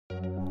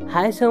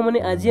हाय सामने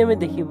आज आम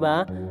देखा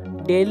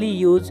डेली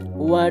यूज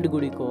वर्ड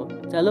गुड़िक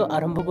चलो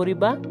आरंभ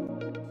करिबा।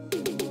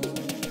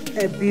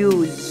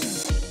 एब्यूज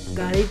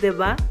गाली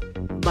देबा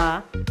बा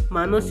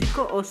मानसिक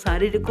और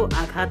शारीरिक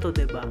आघात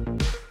देबा।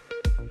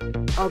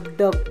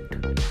 अबडक्ट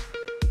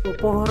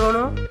अपहरण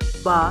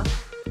बा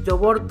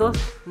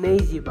जबरदस्त नहीं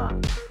जीवा।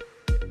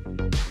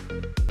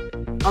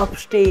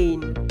 अब्स्टेन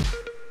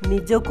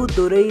निजको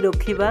दूरेई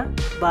रखिबा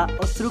बा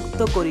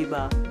अश्रुक्त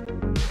करिबा।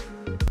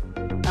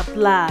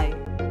 अप्लाई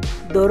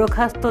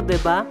दरखास्त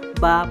देबा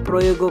बा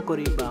प्रयोग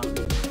करिबा।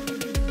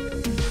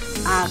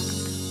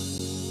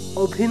 एक्ट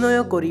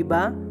अभिनय करिबा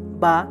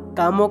बा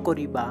काम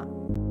करिबा।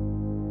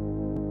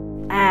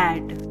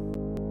 ऐड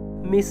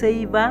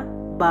मिसेइबा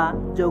बा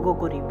जोग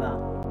करिबा।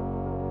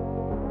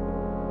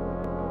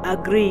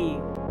 अग्री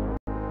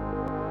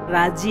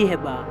राजी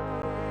हेबा।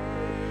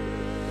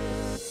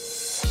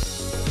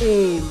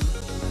 एम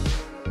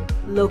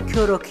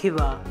लक्ष्य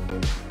रखिबा।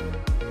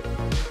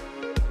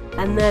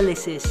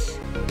 एनालिसिस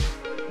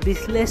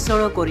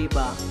विश्लेषण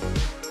करिबा।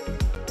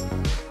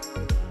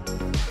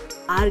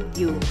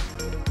 आर्ग्यू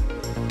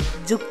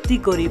जुक्ति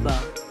करिबा।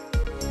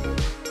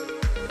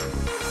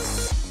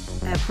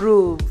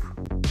 अप्रूव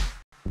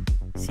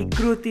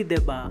स्वीकृति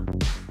देबा।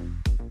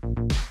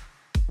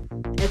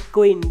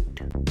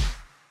 एक्विंट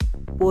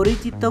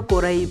परिचित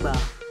कराइबा।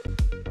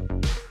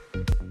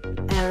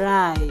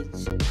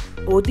 एराइज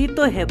उदित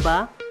हेबा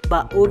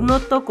बा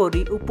उन्नत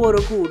करी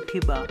उपरकू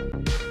उठिबा।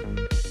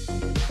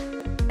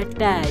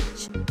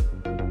 अटैच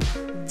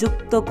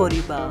जुक्त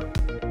करिबा।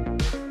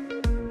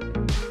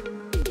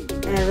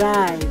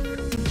 अराइव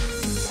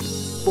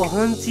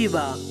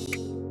पहुंचिबा।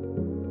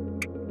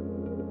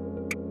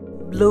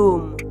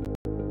 ब्लूम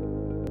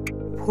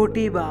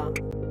फुटिबा।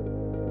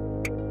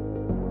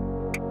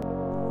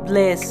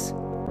 ब्लेस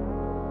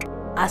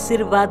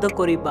आशीर्वाद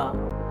करिबा।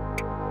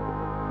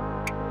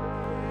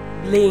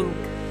 ब्लिंक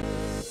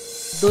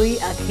दुई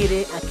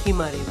आखिरे आखि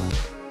मारिबा।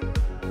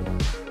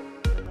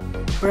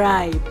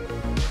 ब्राइब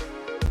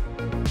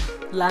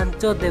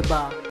लांच देबा।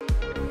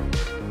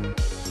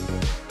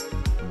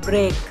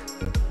 ब्रेक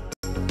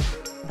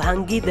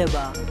भांगी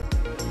देबा।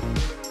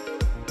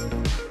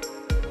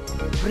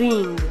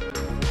 ब्रिंग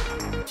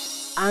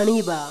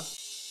आनिबा।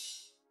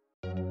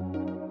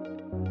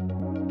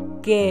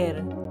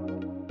 केयर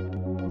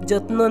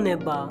जत्न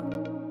नेबा।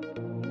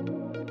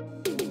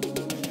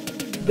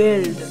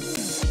 बिल्ड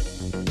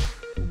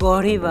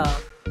गढ़िबा।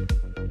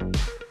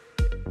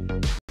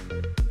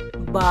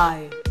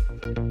 बाय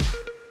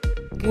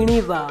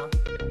किनिबा।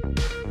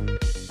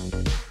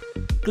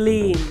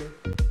 क्लीन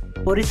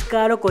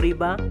परिष्कार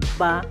करिबा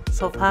बा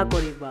सफा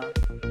करिबा।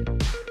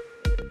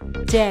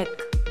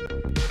 चेक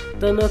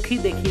तनखी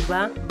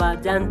देखिबा बा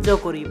जांच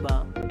करिबा।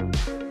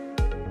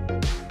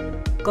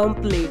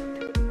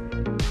 कंप्लीट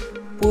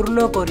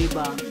पूर्ण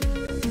करिबा।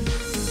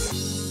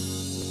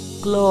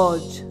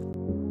 क्लोज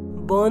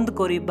बंद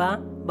करिबा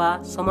बा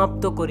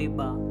समाप्त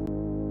करिबा।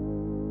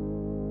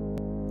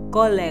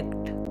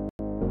 कलेक्ट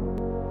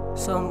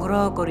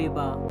संग्रह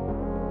करिबा।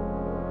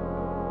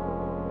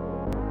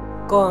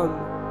 कम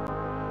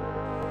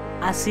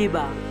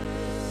आसीबा।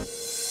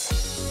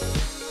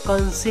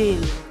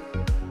 कंसील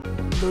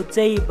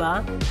लुचैबा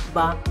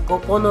बा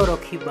गोपन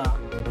रखिबा।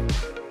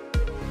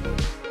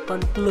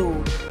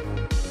 कंक्लूड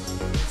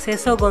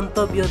शेष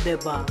गंतव्य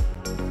देबा।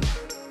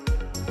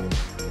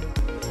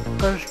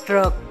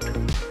 कंस्ट्रक्ट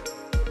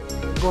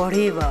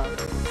गढ़िबा।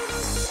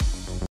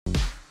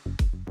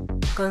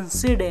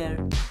 कंसीडर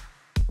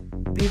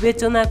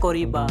विवेचना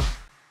करिबा।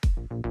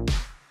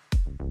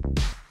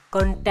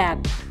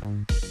 कंटैक्ट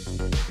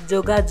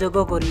जोगाजोग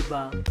करिबा।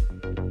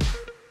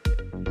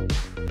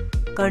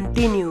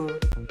 कंटिन्यू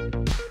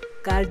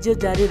कार्य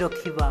जारी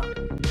रखिबा।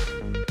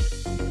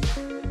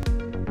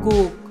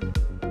 कुक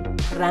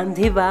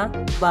रांधिबा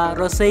बा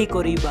रोषेई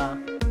करिबा।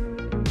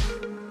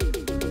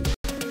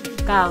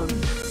 काउंट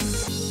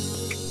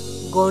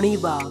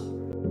गणिबा।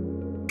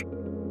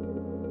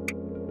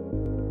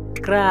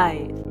 क्राई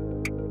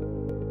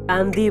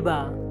कांदिबा।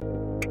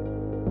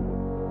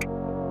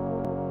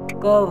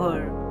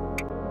 कवर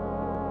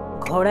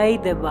घोड़ाई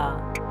देबा।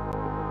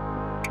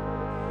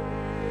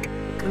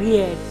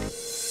 क्रिएट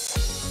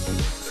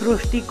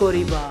सृष्टि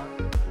करिबा।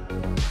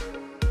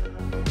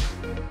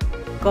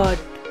 Cut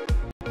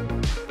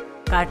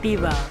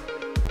काटिबा।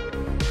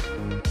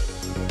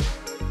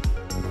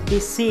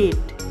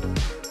 Deceit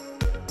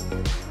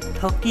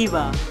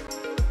ठकिबा।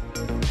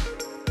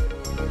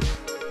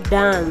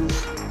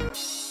 Dance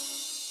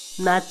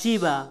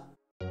नाचिबा।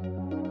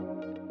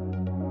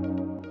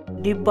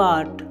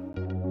 Depart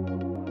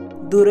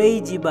दूरेई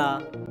जीबा।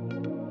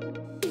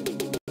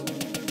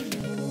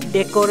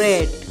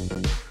 Decorate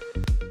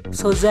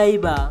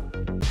सजाइबा।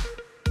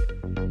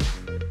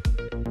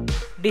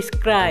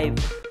 Describe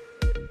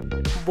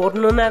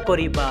वर्णना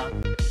करिबा।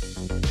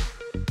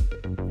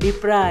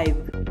 डिप्राइव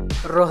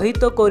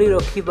रहित करी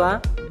रखिबा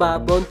बा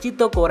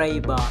वंचित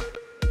कराइबा।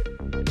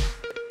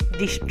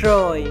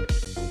 डिस्ट्रॉय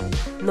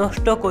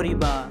नष्ट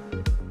करिबा।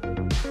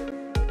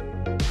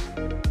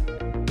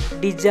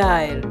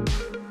 डिजायर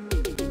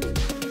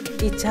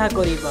इच्छा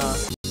करिबा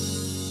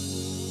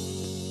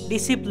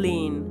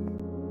डिसिप्लिन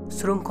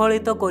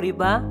शृंखलित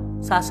करिबा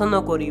शासन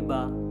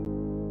करिबा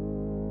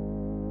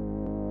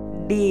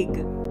डिग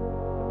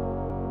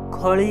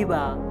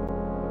खळिबा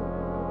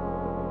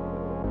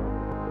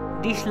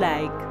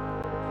डिसलाइक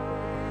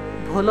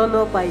भल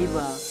न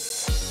पाइबा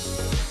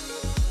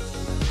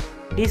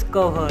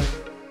डिस्कवर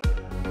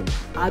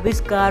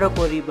आविष्कार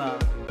करिबा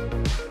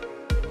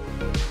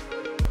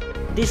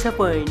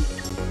डिसअपॉइंट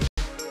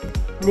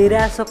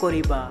निराश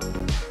करिबा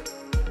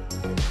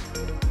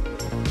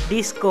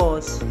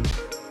डिस्कस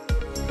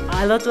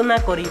आलोचना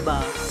करिबा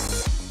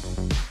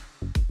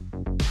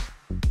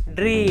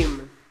ड्रीम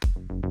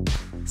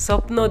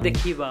स्वप्न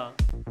देखिबा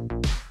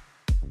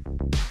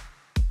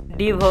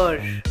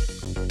डिवोर्स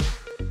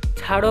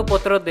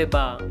छाड़पत्र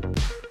देबा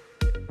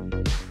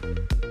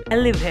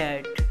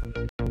एलिवेट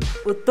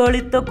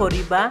उत्तोलित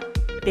करिबा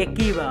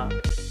टेकिबा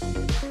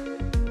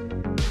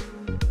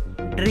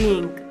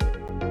ड्रिंक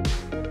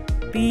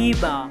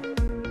पीबा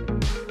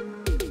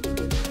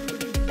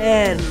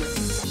एर्न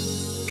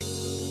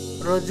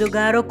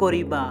रोजगार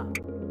करिबा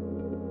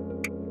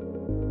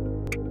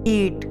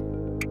ईट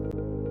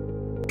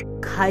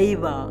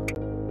खाइबा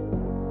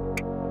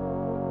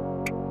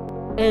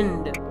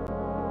एंड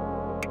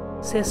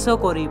शेष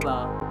करिबा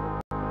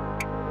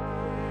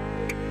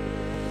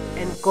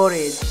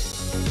एनकरेज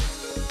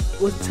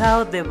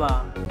उत्साह देबा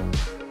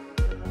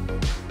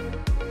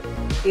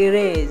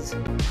इरेज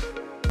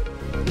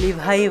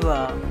लिभाइबा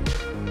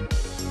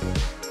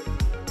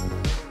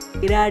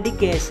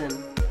इराडिकेशन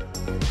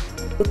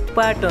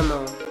उत्पाटन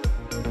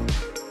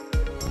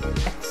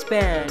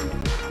एक्सपैंड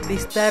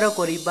विस्तार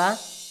करिबा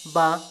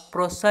बा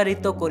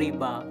प्रसारित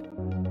करिबा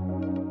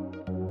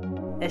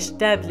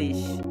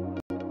एस्टैब्लिश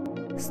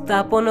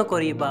स्थापन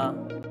करिबा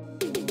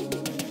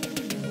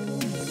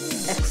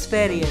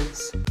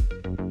एक्सपीरियंस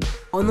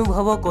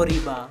अनुभव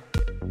करिबा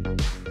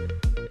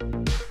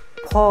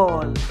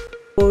फॉल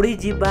पड़ी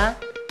जिबा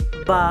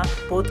बा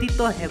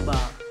पतित हेबा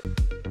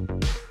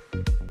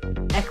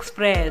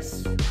एक्सप्रेस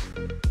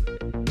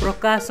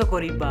प्रकाश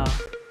करिबा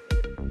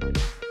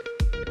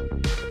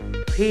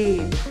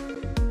फीड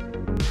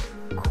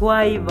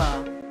खुआइबा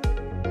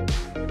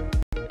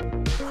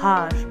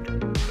फास्ट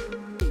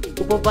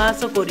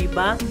उपवास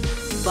करिबा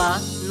बा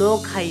न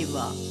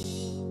खाइबा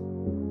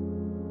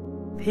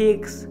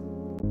फिक्स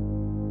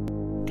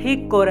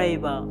ठीक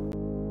कराइबा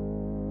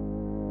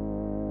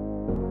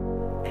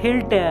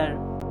फिल्टर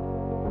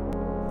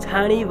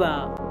छाणिबा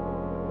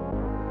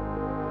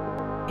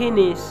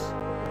फिनिश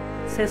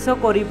शेष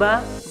करिबा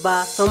बा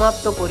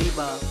समाप्त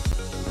करिबा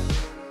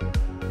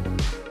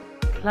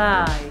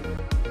फ्लाई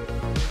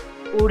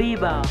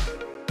उड़िबा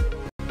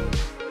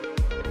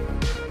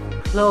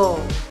फ्लो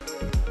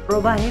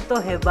प्रवाहित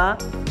हेबा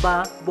बा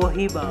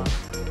बहिबा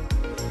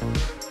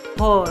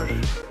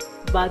फोर्स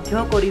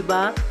बाध्य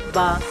करिबा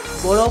बा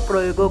बल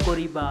प्रयोग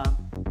करिबा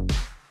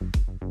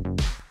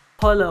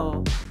फॉलो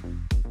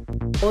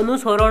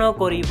अनुसरण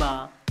करिबा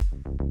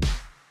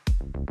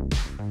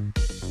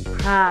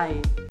फ्राई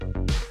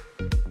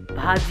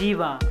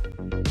भाजिबा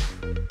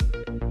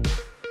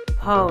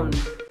फाउंड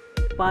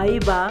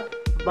पाइबा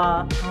बा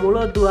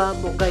मूलदुआ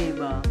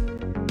पकाइबा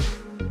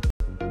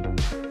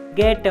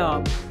गेट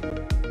अप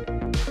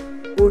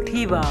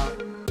उठिबा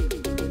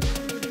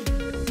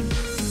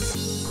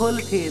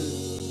फुलफिल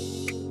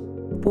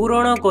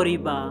पूरण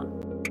करिबा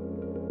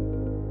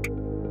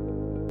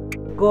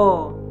गो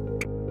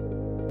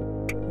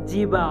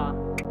जीवा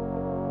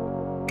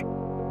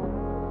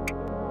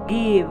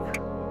गिव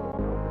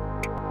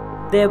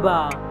देबा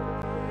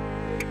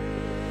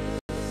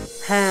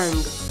हैंग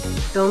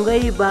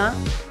टंगाइबा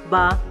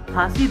बा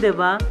फांसी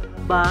देबा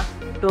बा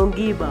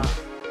टंगीबा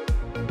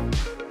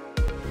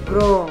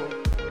ग्रो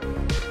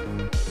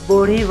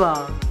बढ़िबा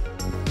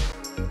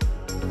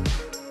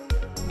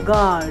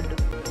गार्ड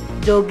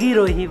जगी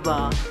रहिबा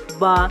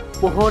बा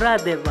पहरा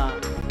देबा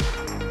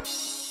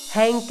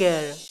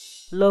हैंकेर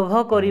लोभ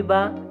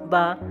करिबा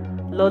बा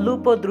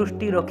ललुप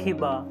दृष्टि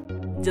रखिबा।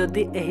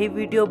 जदि एही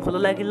वीडियो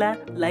भल लागिला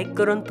लाइक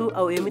करंतु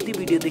और एमिति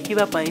वीडियो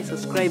देखिबा पाई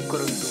सब्सक्राइब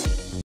करंतु।